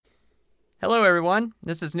Hello, everyone.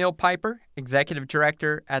 This is Neil Piper, Executive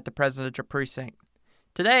Director at the Presidential Precinct.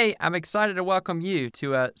 Today, I'm excited to welcome you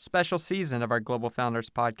to a special season of our Global Founders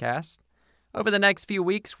podcast. Over the next few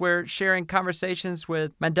weeks, we're sharing conversations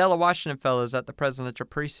with Mandela Washington Fellows at the Presidential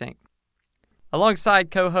Precinct. Alongside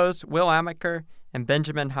co-hosts Will Amaker and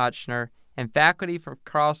Benjamin Hotchner and faculty from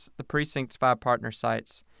across the precinct's 5 partner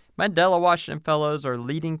sites, Mandela Washington Fellows are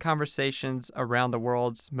leading conversations around the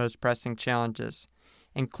world's most pressing challenges,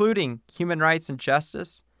 including human rights and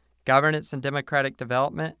justice, governance and democratic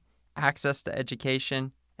development, access to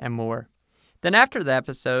education, and more. Then after the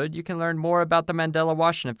episode, you can learn more about the Mandela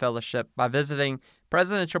Washington Fellowship by visiting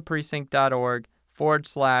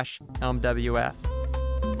presidentialprecinct.org/MWF.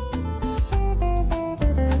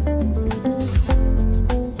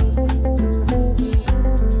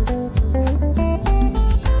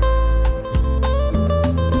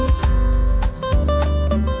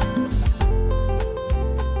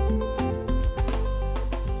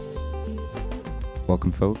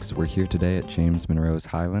 Welcome, folks. We're here today at James Monroe's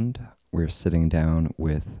Highland. We're sitting down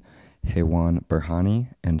with Haywan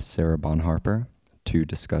Burhani and Sarah Bonharper to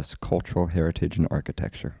discuss cultural heritage and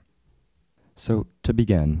architecture. So, to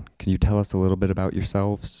begin, can you tell us a little bit about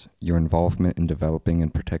yourselves, your involvement in developing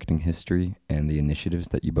and protecting history, and the initiatives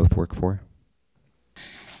that you both work for?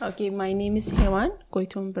 Okay, my name is Haywan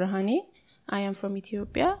Burhani. I am from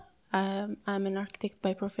Ethiopia. I'm an architect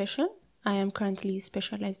by profession. I am currently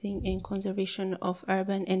specializing in conservation of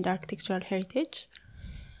urban and architectural heritage.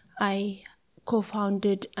 I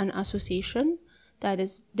co-founded an association that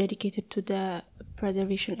is dedicated to the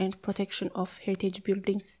preservation and protection of heritage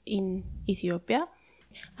buildings in Ethiopia.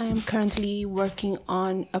 I am currently working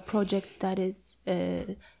on a project that is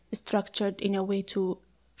structured in a way to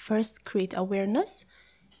first create awareness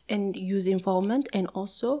and youth involvement, and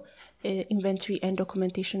also inventory and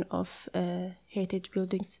documentation of heritage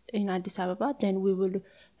buildings in Addis Ababa. Then we will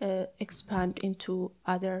expand into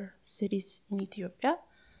other cities in Ethiopia.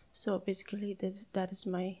 So basically, that is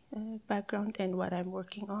my background and what I'm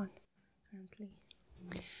working on currently.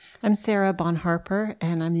 I'm Sarah Bonharper,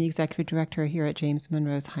 and I'm the Executive Director here at James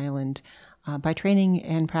Monroe's Highland. By training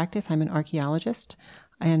and practice, I'm an archaeologist,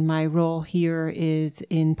 and my role here is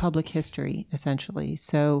in public history, essentially.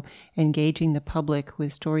 So engaging the public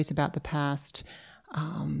with stories about the past,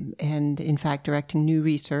 and in fact directing new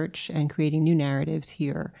research and creating new narratives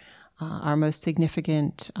here. Our most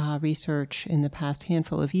significant research in the past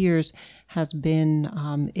handful of years has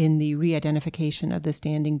been in the re-identification of the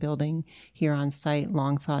standing building here on site,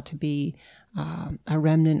 long thought to be a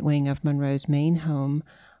remnant wing of Monroe's main home,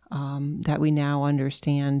 that we now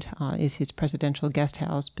understand is his presidential guest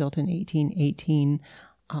house built in 1818,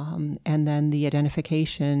 and then the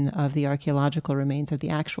identification of the archaeological remains of the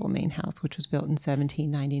actual main house, which was built in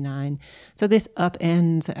 1799. So this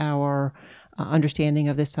upends our understanding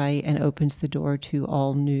of the site and opens the door to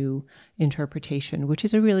all new interpretation, which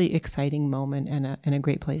is a really exciting moment and a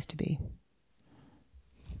great place to be.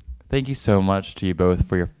 Thank you so much to you both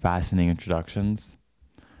for your fascinating introductions.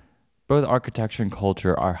 Both architecture and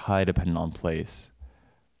culture are highly dependent on place.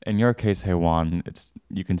 In your case, Haywan,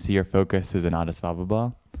 you can see your focus is in Addis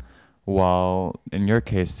Ababa, while in your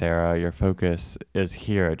case, Sarah, your focus is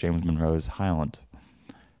here at James Monroe's Highland.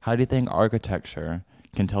 How do you think architecture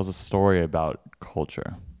can tell us a story about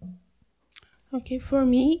culture? Okay, for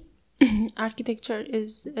me, architecture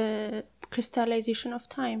is a crystallization of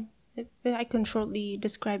time. I can shortly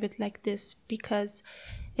describe it like this because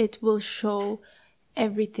it will show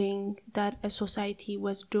everything that a society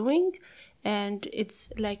was doing, and it's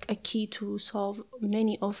like a key to solve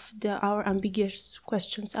many of our ambiguous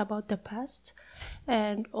questions about the past.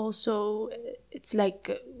 And also it's like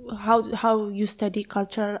how you study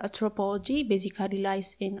cultural anthropology basically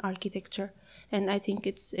lies in architecture, and I think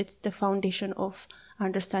it's the foundation of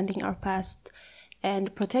understanding our past,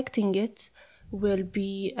 and protecting it will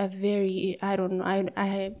be a very,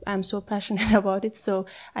 I'm so passionate about it, so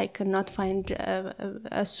I cannot find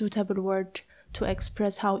a suitable word to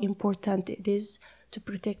express how important it is to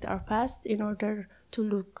protect our past in order to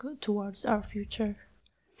look towards our future.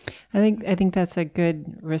 I think that's a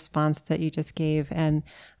good response that you just gave, and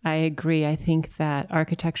I agree. I think that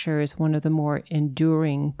architecture is one of the more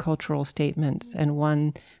enduring cultural statements and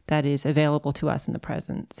one that is available to us in the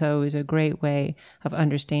present. So it's a great way of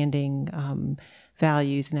understanding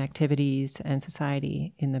values and activities and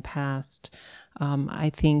society in the past. I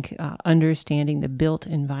think understanding the built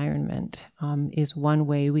environment is one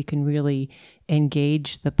way we can really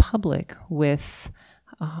engage the public with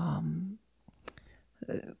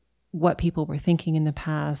what people were thinking in the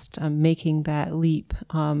past, making that leap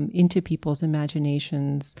into people's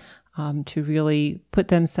imaginations to really put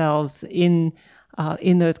themselves in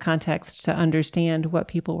those contexts to understand what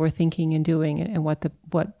people were thinking and doing and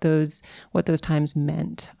what those times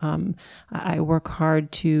meant. I work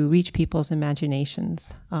hard to reach people's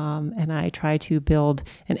imaginations, and I try to build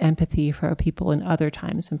an empathy for people in other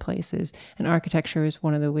times and places. And architecture is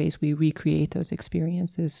one of the ways we recreate those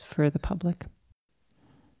experiences for the public.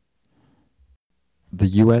 The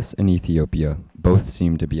U.S. and Ethiopia both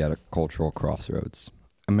seem to be at a cultural crossroads.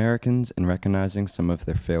 Americans, in recognizing some of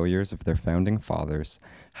their failures of their founding fathers,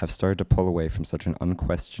 have started to pull away from such an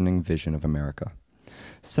unquestioning vision of America.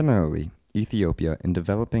 Similarly, Ethiopia, in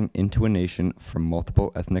developing into a nation from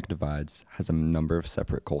multiple ethnic divides, has a number of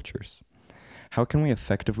separate cultures. How can we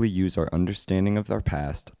effectively use our understanding of our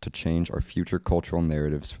past to change our future cultural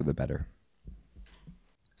narratives for the better?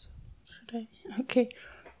 Should I? Okay.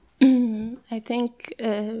 I think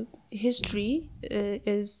history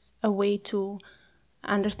is a way to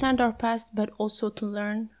understand our past, but also to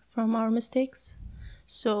learn from our mistakes.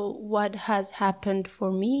 So what has happened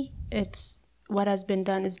for me, it's what has been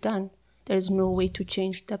done is done. There's no way to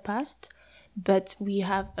change the past, but we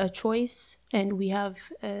have a choice and we have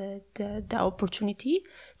the opportunity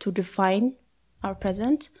to define our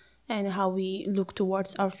present and how we look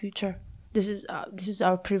towards our future. This is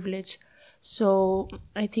our privilege. So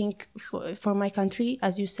I think for my country,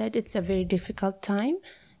 as you said, it's a very difficult time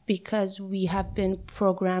because we have been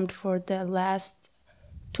programmed for the last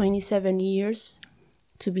 27 years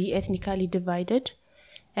to be ethnically divided.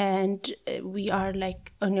 And we are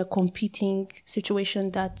like in a competing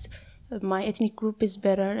situation that my ethnic group is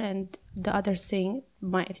better and the other saying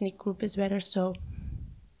my ethnic group is better. So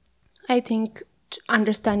I think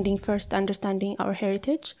understanding our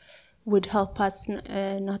heritage would help us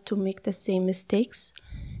not to make the same mistakes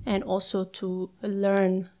and also to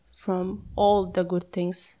learn from all the good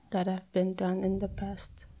things that have been done in the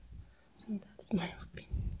past. So that's my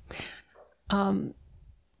opinion.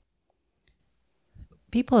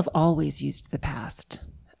 People have always used the past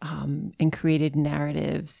and created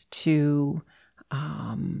narratives to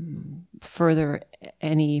further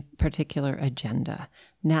any particular agenda.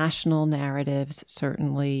 National narratives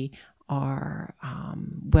certainly are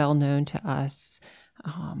well known to us.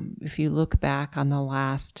 If you look back on the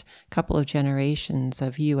last couple of generations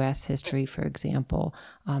of U.S. history, for example,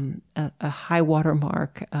 a high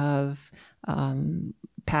watermark of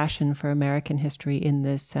passion for American history in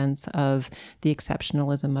this sense of the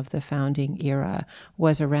exceptionalism of the founding era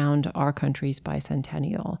was around our country's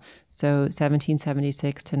bicentennial. So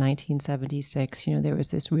 1776 to 1976, there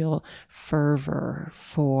was this real fervor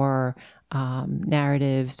for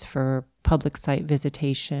narratives, for public site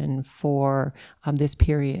visitation, for this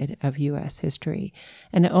period of U.S. history.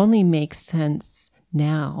 And it only makes sense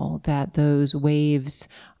now that those waves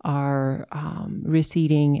are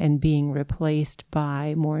receding and being replaced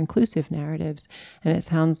by more inclusive narratives. And it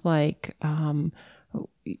sounds like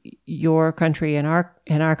your country and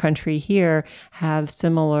our country here have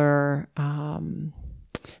similar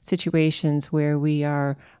situations where we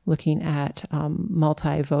are looking at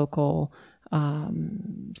multivocal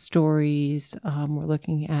stories. We're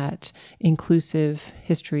looking at inclusive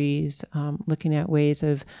histories, looking at ways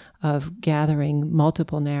of gathering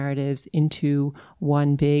multiple narratives into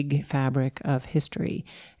one big fabric of history.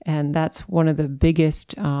 And that's one of the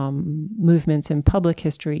biggest movements in public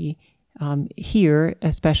history here,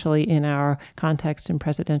 especially in our context in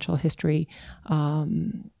presidential history,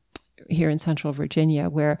 here in Central Virginia,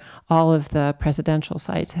 where all of the presidential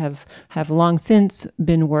sites have long since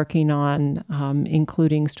been working on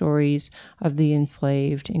including stories of the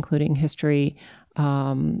enslaved, including history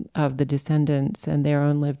of the descendants and their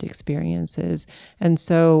own lived experiences. And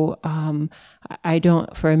so I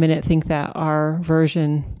don't for a minute think that our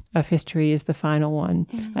version of history is the final one.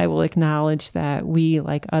 Mm-hmm. I will acknowledge that we,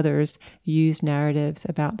 like others, use narratives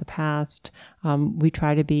about the past. We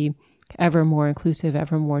try to be ever more inclusive,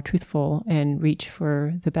 ever more truthful, and reach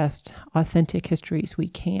for the best authentic histories we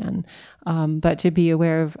can. But to be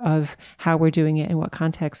aware of how we're doing it and what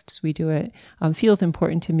contexts we do it feels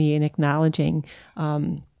important to me in acknowledging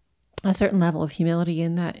a certain level of humility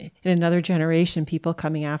in that in another generation, people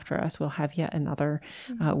coming after us will have yet another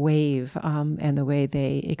wave and the way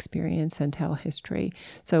they experience and tell history.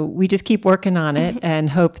 So we just keep working on it and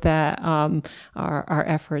hope that our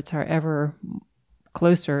efforts are ever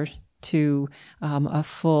closer to a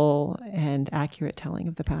full and accurate telling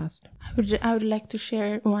of the past. I would like to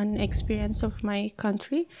share one experience of my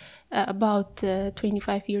country. About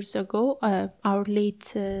 25 years ago, our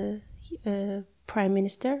late Prime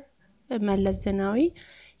Minister, Meles Zenawi,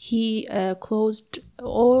 he closed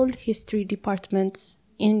all history departments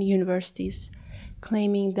in universities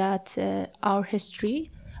claiming that our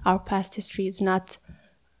past history is not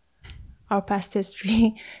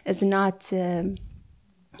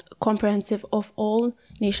comprehensive of all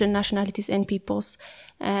nationalities and peoples,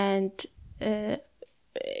 and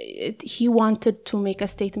he wanted to make a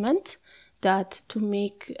statement that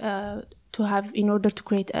in order to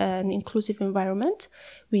create an inclusive environment,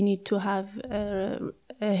 we need to have a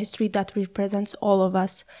history that represents all of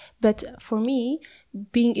us. But for me,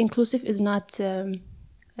 being inclusive is not.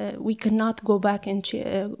 We cannot go back in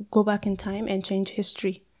time and change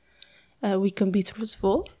history. We can be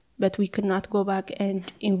truthful, but we cannot go back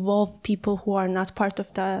and involve people who are not part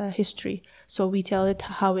of the history. So we tell it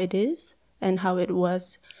how it is and how it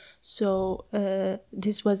was. So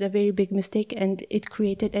this was a very big mistake, and it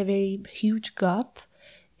created a very huge gap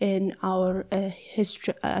in our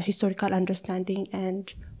historical understanding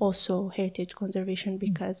and also heritage conservation,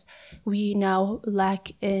 because we now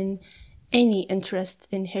lack in any interest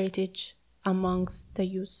in heritage amongst the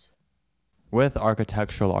youth. With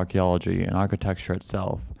architectural archaeology and architecture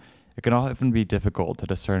itself, it can often be difficult to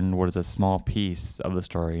discern what is a small piece of the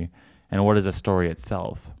story and what is a story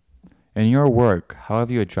itself. In your work, how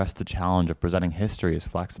have you addressed the challenge of presenting history as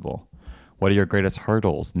flexible? What are your greatest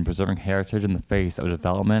hurdles in preserving heritage in the face of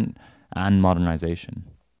development and modernization?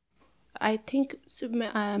 I think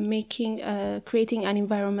creating an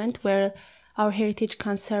environment where our heritage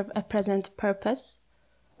can serve a present purpose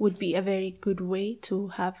would be a very good way to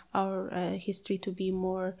have our history to be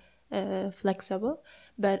more flexible.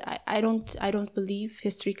 But I don't believe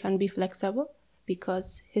history can be flexible,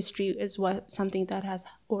 because history is something that has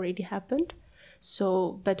already happened.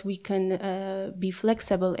 So, but we can be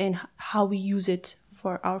flexible in how we use it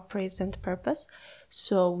for our present purpose.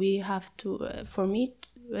 So we have to, for me,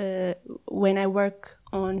 when I work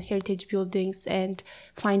on heritage buildings and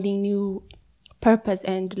finding new purpose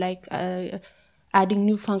and adding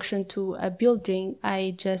new function to a building,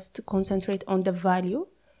 I just concentrate on the value,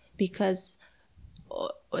 because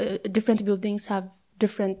different buildings have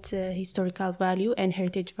different historical value and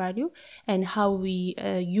heritage value, and how we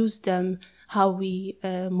use them, how we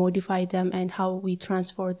modify them, and how we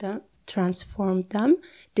transform them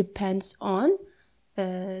depends on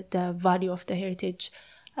the value of the heritage.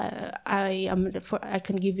 I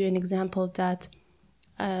can give you an example that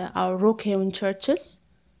our rock-hewn churches,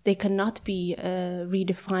 they cannot be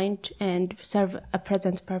redefined and serve a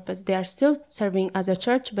present purpose. They are still serving as a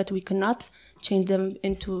church, but we cannot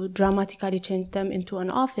dramatically change them into an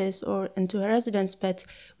office or into a residence. But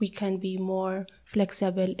we can be more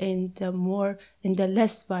flexible in the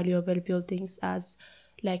less valuable buildings, as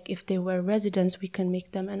like if they were residence, we can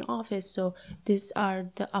make them an office. So these are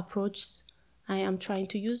the approaches I am trying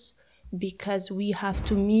to use, because we have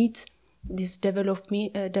to meet these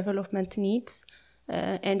development needs.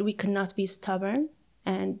 And we cannot be stubborn,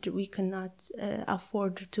 and we cannot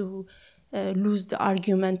afford to lose the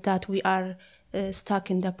argument that we are stuck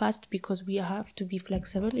in the past, because we have to be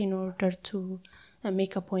flexible in order to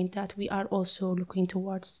make a point that we are also looking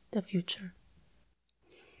towards the future.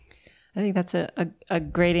 I think that's a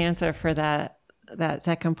great answer for that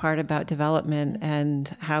second part about development, and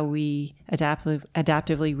how we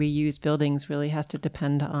adaptively reuse buildings really has to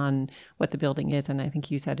depend on what the building is. And I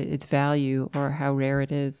think you said its value or how rare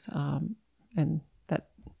it is.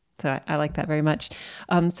 So I like that very much.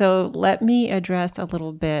 So let me address a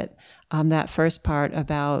little bit that first part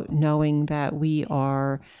about knowing that we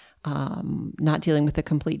are not dealing with a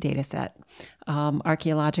complete data set.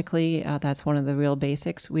 Archaeologically, that's one of the real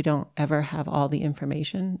basics. We don't ever have all the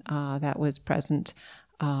information that was present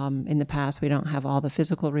in the past. We don't have all the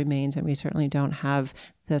physical remains, and we certainly don't have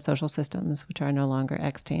the social systems, which are no longer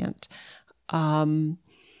extant.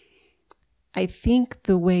 I think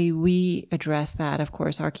the way we address that, of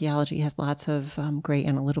course, archaeology has lots of great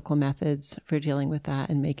analytical methods for dealing with that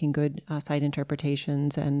and making good site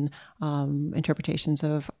interpretations and interpretations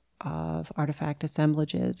of artifact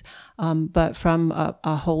assemblages. But from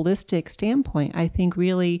a holistic standpoint, I think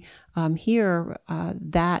really here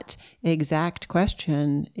that exact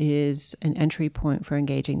question is an entry point for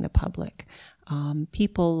engaging the public.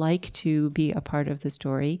 People like to be a part of the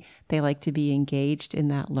story. They like to be engaged in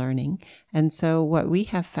that learning. And so what we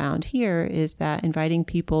have found here is that inviting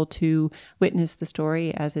people to witness the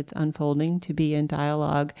story as it's unfolding, to be in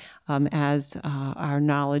dialogue as our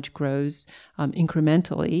knowledge grows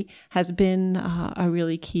incrementally, has been a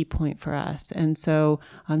really key point for us. And so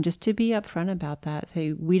just to be upfront about that,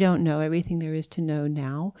 say we don't know everything there is to know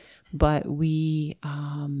now, but we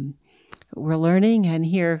we're learning, and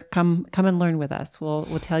here, come and learn with us. We'll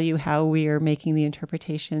tell you how we are making the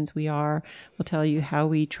interpretations we'll tell you how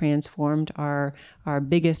we transformed our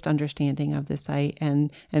biggest understanding of the site,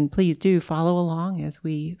 and please do follow along as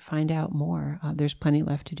we find out more. There's plenty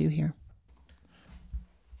left to do here.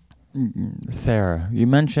 Sarah, you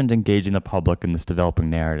mentioned engaging the public in this developing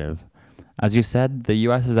narrative. As you said, the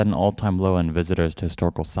U.S. is at an all-time low in visitors to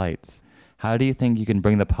historical sites. How do you think you can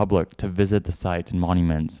bring the public to visit the sites and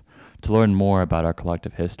monuments to learn more about our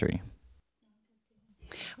collective history?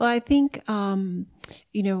 Well, I think,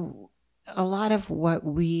 a lot of what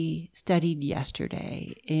we studied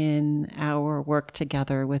yesterday in our work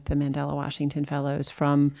together with the Mandela Washington Fellows,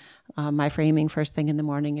 from my framing first thing in the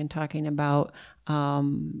morning and talking about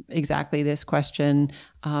exactly this question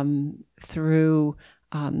through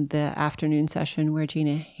the afternoon session where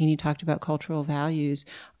Gina Haney talked about cultural values,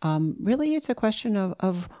 really it's a question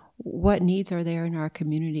of what needs are there in our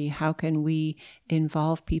community? How can we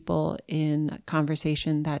involve people in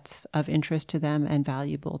conversation that's of interest to them and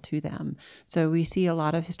valuable to them? So we see a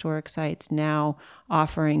lot of historic sites now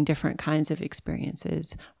offering different kinds of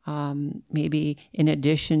experiences. Maybe in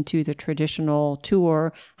addition to the traditional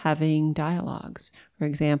tour, having dialogues. For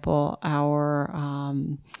example,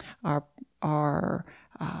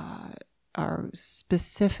 our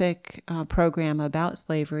specific program about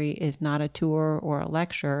slavery is not a tour or a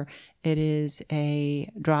lecture. It is a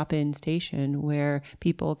drop-in station where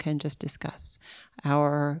people can just discuss.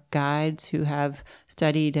 Our guides who have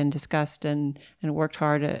studied and discussed and worked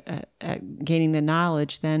hard at gaining the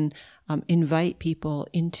knowledge then invite people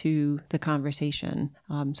into the conversation,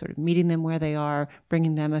 sort of meeting them where they are,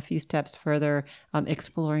 bringing them a few steps further,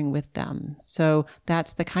 exploring with them. So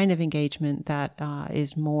that's the kind of engagement that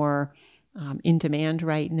is more in demand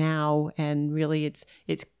right now, and really it's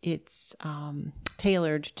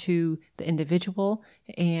tailored to the individual,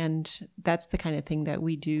 and that's the kind of thing that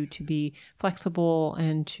we do to be flexible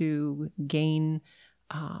and to gain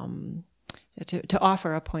to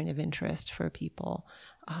offer a point of interest for people.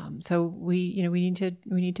 So we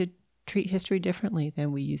need to treat history differently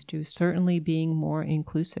than we used to. Certainly, being more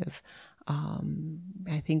inclusive.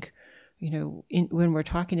 I think when we're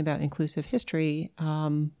talking about inclusive history,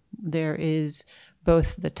 there is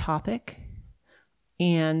both the topic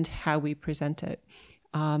and how we present it.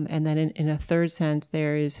 And then in a third sense,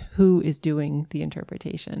 there is who is doing the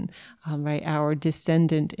interpretation, right? Our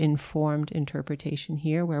descendant-informed interpretation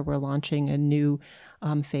here, where we're launching a new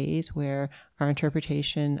phase where our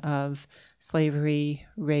interpretation of slavery,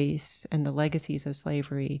 race, and the legacies of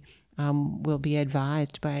slavery will be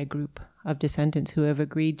advised by a group of descendants who have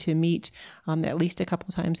agreed to meet at least a couple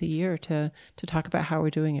times a year to talk about how we're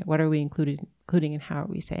doing it. What are we including and how are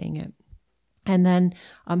we saying it? And then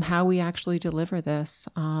how we actually deliver this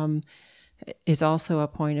is also a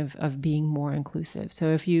point of being more inclusive.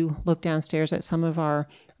 So if you look downstairs at some of our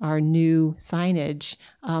new signage,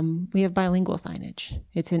 we have bilingual signage.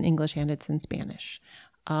 It's in English and it's in Spanish.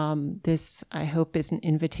 This, I hope, is an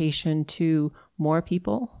invitation to more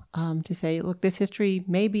people to say, look, this history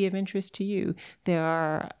may be of interest to you. There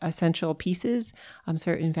are essential pieces,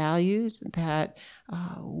 certain values that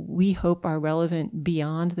we hope are relevant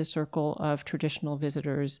beyond the circle of traditional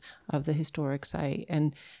visitors of the historic site.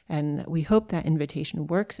 And we hope that invitation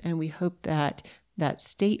works, and we hope that that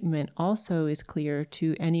statement also is clear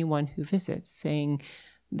to anyone who visits, saying,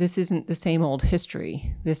 this isn't the same old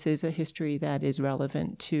history. This is a history that is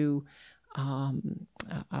relevant to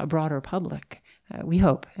a broader public, we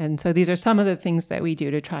hope. And so these are some of the things that we do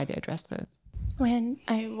to try to address those. And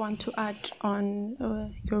I want to add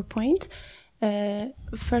on your point.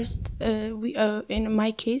 First, we in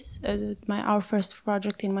my case, our first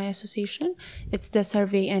project in my association, it's the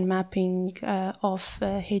survey and mapping of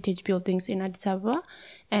heritage buildings in Addis Ababa.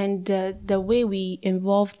 And the way we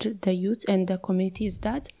involved the youth and the community is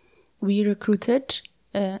that we recruited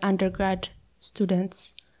undergrad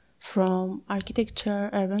students from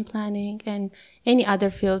architecture, urban planning, and any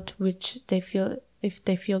other field which they feel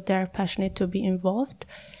they're passionate to be involved.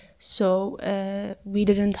 So we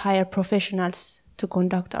didn't hire professionals to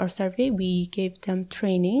conduct our survey. We gave them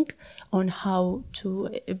training on how to,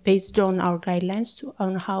 based on our guidelines,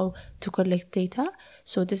 on how to collect data.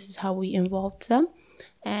 So this is how we involved them.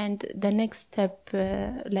 And the next step,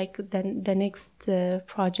 the next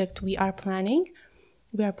project we are planning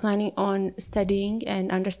on studying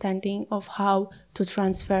and understanding of how to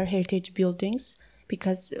transfer heritage buildings,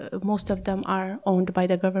 because most of them are owned by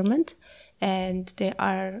the government, and they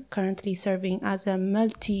are currently serving as a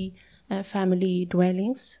multi-family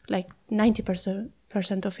dwellings. Like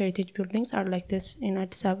 90% of heritage buildings are like this in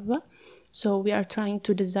Addis Ababa. So we are trying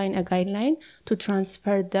to design a guideline to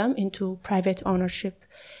transfer them into private ownership.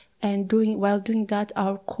 And while doing that,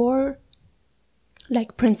 our core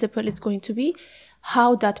principle is going to be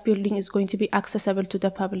how that building is going to be accessible to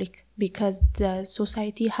the public, because the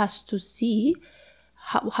society has to see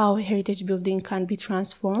how heritage building can be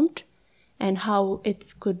transformed and how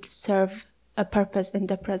it could serve a purpose in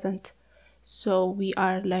the present. So we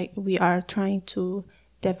are trying to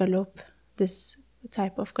develop this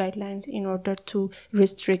type of guideline in order to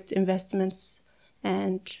restrict investments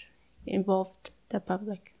and involve the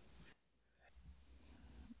public.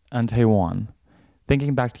 And Taiwan.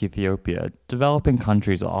 Thinking back to Ethiopia, developing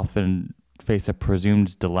countries often face a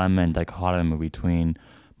presumed dilemma and dichotomy between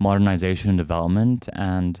modernization and development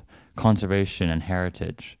and conservation and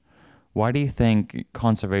heritage. Why do you think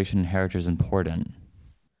conservation and heritage is important?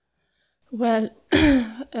 Well,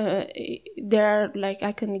 there are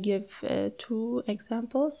I can give two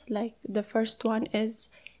examples. The first one is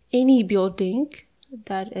any building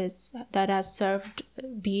that has served,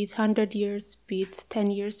 be it 100 years, be it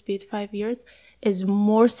 10 years, be it 5 years, is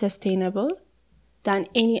more sustainable than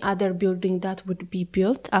any other building that would be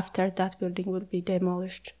built after that building will be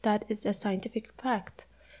demolished. That is a scientific fact.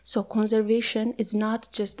 So conservation is not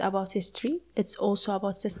just about history, it's also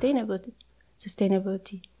about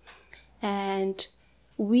sustainability. And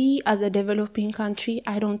we, as a developing country,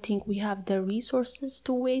 I don't think we have the resources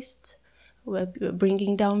to waste. We're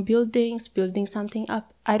bringing down buildings, building something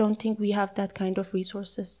up. I don't think we have that kind of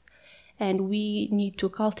resources. And we need to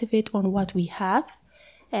cultivate on what we have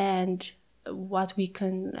and what we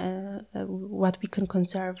can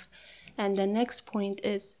conserve. And the next point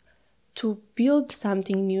is to build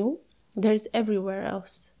something new. There's everywhere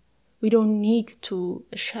else. We don't need to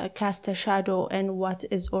cast a shadow on what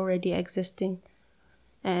is already existing.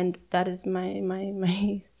 And that is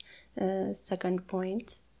my second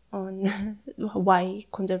point on why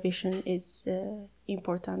conservation is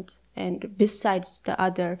important. And besides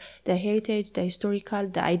the heritage, the historical,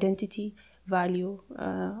 the identity value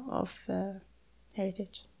of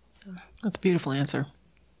heritage. So. That's a beautiful answer.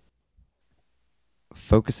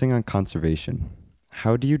 Focusing on conservation,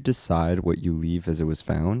 how do you decide what you leave as it was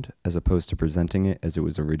found, as opposed to presenting it as it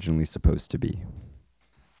was originally supposed to be?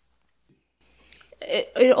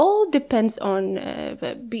 It all depends on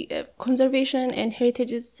conservation, and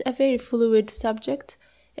heritage is a very fluid subject.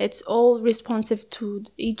 It's all responsive to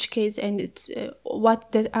each case, and it's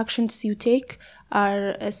what the actions you take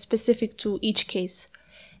are specific to each case.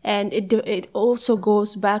 And it also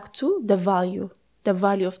goes back to the value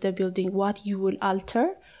of the building, what you will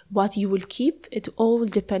alter, what you will keep. It all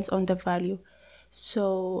depends on the value.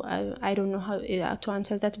 So I don't know how to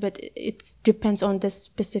answer that, but it depends on the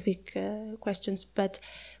specific questions. But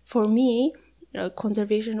for me,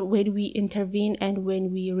 conservation, when we intervene and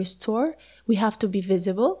when we restore, we have to be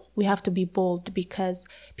visible, we have to be bold, because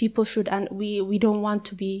people should, and we don't want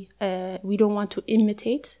to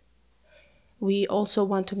imitate. We also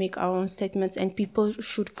want to make our own statements, and people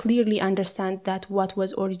should clearly understand that what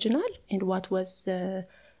was original and what was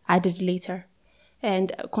added later.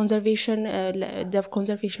 And conservation, the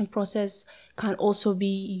conservation process can also be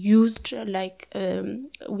used,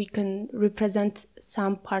 we can represent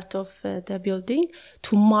some part of the building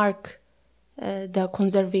to mark the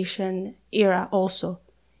conservation era also.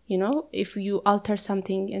 If you alter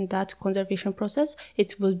something in that conservation process,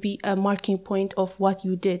 it will be a marking point of what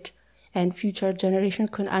you did, and future generation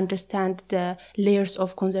can understand the layers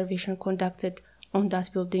of conservation conducted on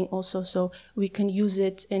that building also. So we can use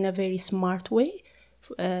it in a very smart way,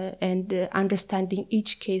 and understanding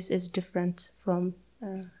each case is different from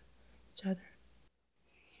each other.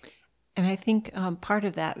 And I think part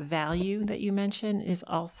of that value that you mentioned is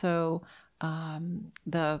also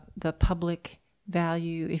the public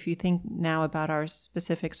value. If you think now about our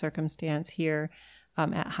specific circumstance here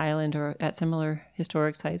at Highland or at similar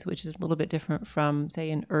historic sites, which is a little bit different from, say,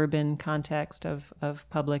 an urban context of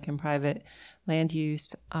public and private land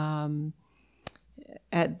use,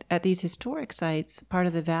 at these historic sites, part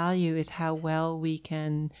of the value is how well we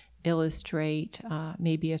can illustrate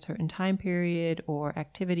maybe a certain time period or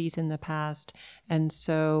activities in the past. And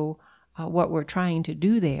so what we're trying to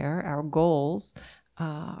do there, our goals,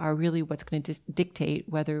 are really what's going to dictate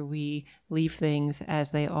whether we leave things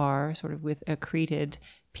as they are, sort of with accreted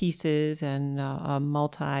pieces and a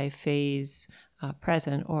multi-phase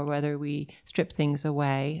present, or whether we strip things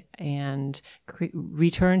away and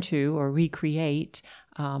return to or recreate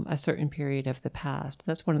a certain period of the past.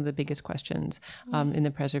 That's one of the biggest questions in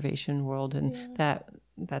the preservation world, and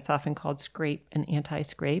that's often called scrape and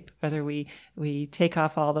anti-scrape, whether we take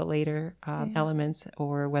off all the later elements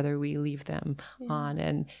or whether we leave them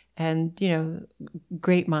on. And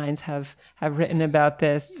great minds have written about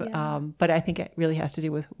this, but I think it really has to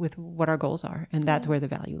do with what our goals are, and that's where the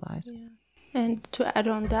value lies. Yeah. And to add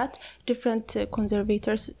on that, different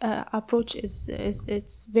conservators' approach is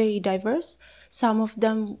it's very diverse. Some of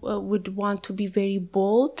them would want to be very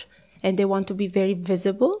bold, and they want to be very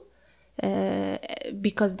visible,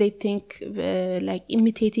 because they think like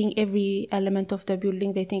imitating every element of the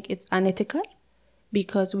building, they think it's unethical,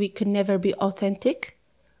 because we can never be authentic.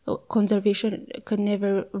 Conservation can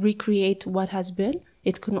never recreate what has been.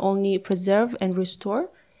 It can only preserve and restore.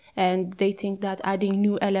 And they think that adding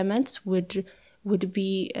new elements would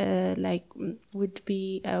be a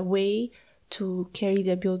way to carry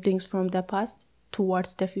the buildings from the past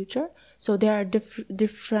towards the future. So there are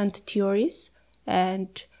different theories, and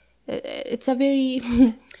it's a very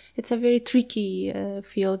tricky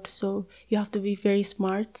field. So you have to be very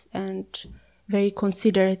smart and very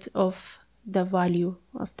considerate of the value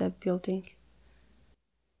of the building.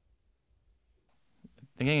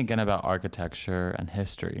 Thinking again about architecture and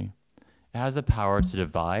history, it has the power to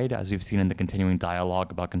divide, as we've seen in the continuing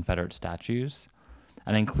dialogue about Confederate statues,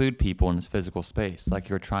 and include people in its physical space, like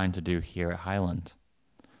you're trying to do here at Highland.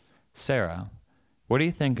 Sarah, what do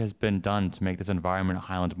you think has been done to make this environment at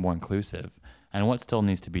Highland more inclusive, and what still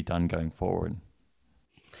needs to be done going forward?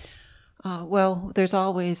 Well, there's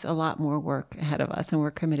always a lot more work ahead of us, and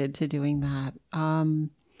we're committed to doing that.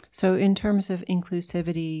 So in terms of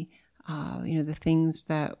inclusivity, the things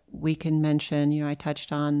that we can mention, I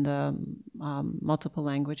touched on the multiple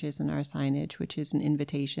languages in our signage, which is an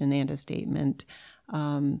invitation and a statement,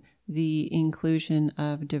 the inclusion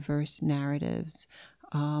of diverse narratives,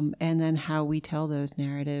 and then how we tell those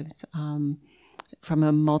narratives from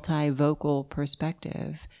a multivocal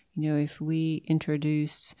perspective. If we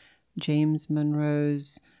introduce James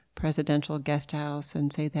Monroe's presidential guest house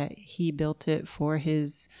and say that he built it for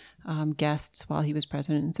his guests while he was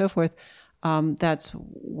president and so forth, that's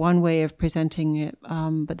one way of presenting it.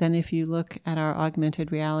 But then if you look at our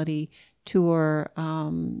augmented reality tour,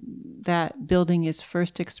 that building is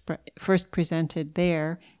first presented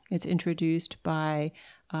there. It's introduced by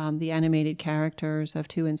the animated characters of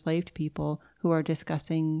two enslaved people who are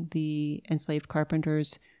discussing the enslaved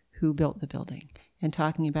carpenters who built the building and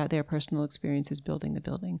talking about their personal experiences building the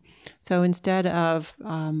building. So instead of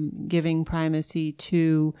giving primacy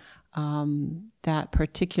to that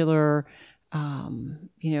particular,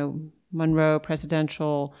 Monroe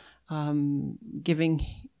presidential giving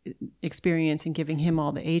experience and giving him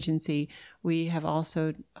all the agency, we have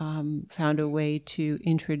also found a way to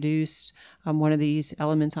introduce one of these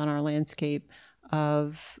elements on our landscape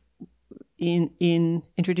of in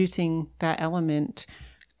introducing that element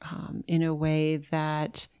in a way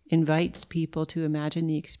that invites people to imagine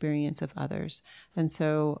the experience of others. And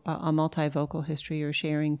so a multivocal history or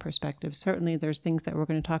sharing perspective. Certainly there's things that we're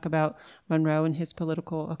going to talk about Monroe and his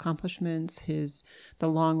political accomplishments, the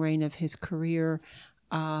long reign of his career,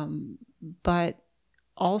 but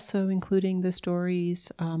also including the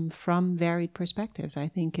stories from varied perspectives, I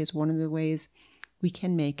think is one of the ways we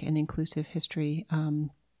can make an inclusive history.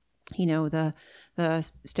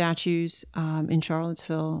 The statues in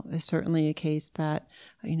Charlottesville is certainly a case that,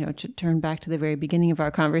 to turn back to the very beginning of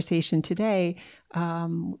our conversation today,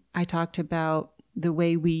 I talked about the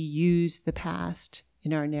way we use the past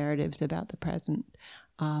in our narratives about the present.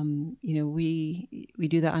 We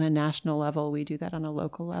do that on a national level. We do that on a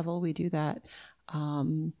local level. We do that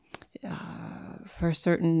for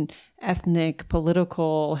certain ethnic,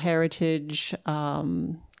 political, heritage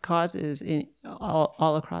causes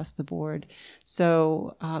all across the board.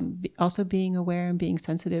 So also being aware and being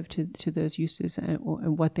sensitive to those uses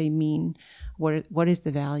and what they mean, what is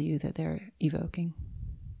the value that they're evoking.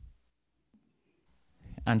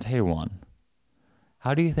 And Heywan,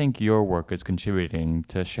 how do you think your work is contributing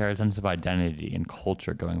to a shared sense of identity and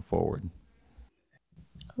culture going forward?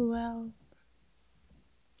 Well,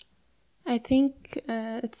 I think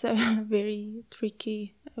it's a very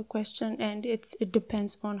tricky question, and it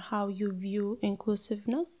depends on how you view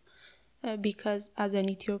inclusiveness, because as an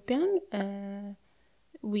Ethiopian,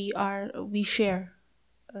 we share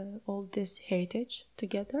all this heritage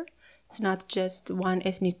together. It's not just one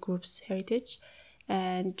ethnic group's heritage,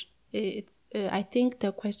 and I think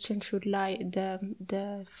the question should lie,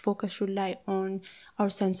 the focus should lie on our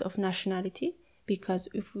sense of nationality, because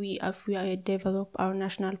if we develop our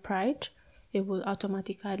national pride, it will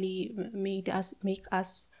automatically make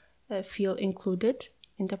us feel included.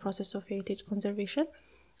 in the process of heritage conservation.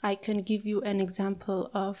 I can give you an example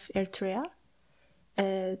of Eritrea.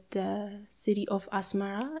 The city of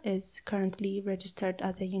Asmara is currently registered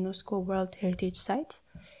as a UNESCO World Heritage Site.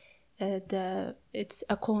 It's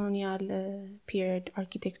a colonial period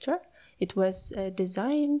architecture. It was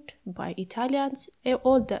designed by Italians.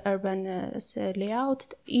 All the urban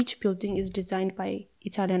layout, each building is designed by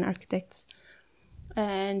Italian architects.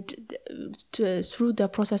 And through the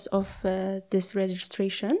process of this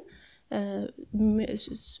registration,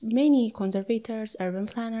 many conservators, urban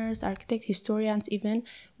planners, architects, historians even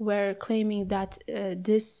were claiming that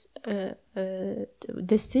this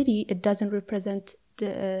city, it doesn't represent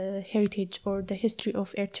the heritage or the history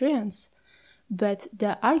of Eritreans. But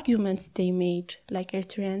the arguments they made, like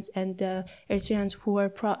Eritreans and the Eritreans who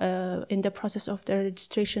were in the process of the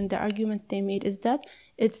registration, the arguments they made is that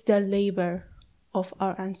it's the labor of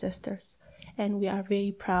our ancestors. And we are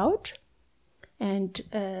very proud. And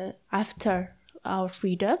after our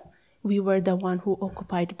freedom, we were the one who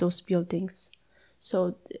occupied those buildings.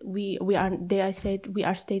 So we are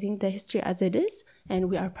stating the history as it is, and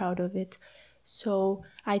we are proud of it. So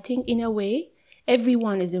I think in a way,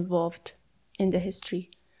 everyone is involved in the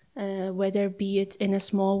history, whether be it in a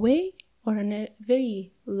small way or in a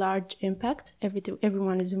very large impact.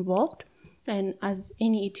 Everyone is involved. And as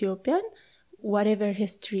any Ethiopian, whatever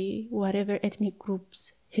history, whatever ethnic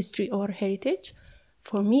group's history or heritage,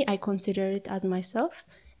 for me, I consider it as myself.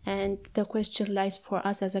 And the question lies for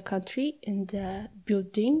us as a country in the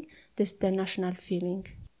building the national feeling.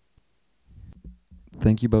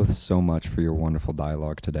 Thank you both so much for your wonderful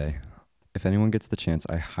dialogue today. If anyone gets the chance,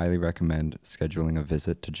 I highly recommend scheduling a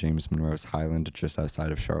visit to James Monroe's Highland just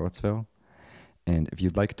outside of Charlottesville. And if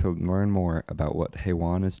you'd like to learn more about what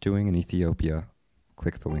Hewan is doing in Ethiopia,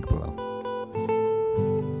 click the link below.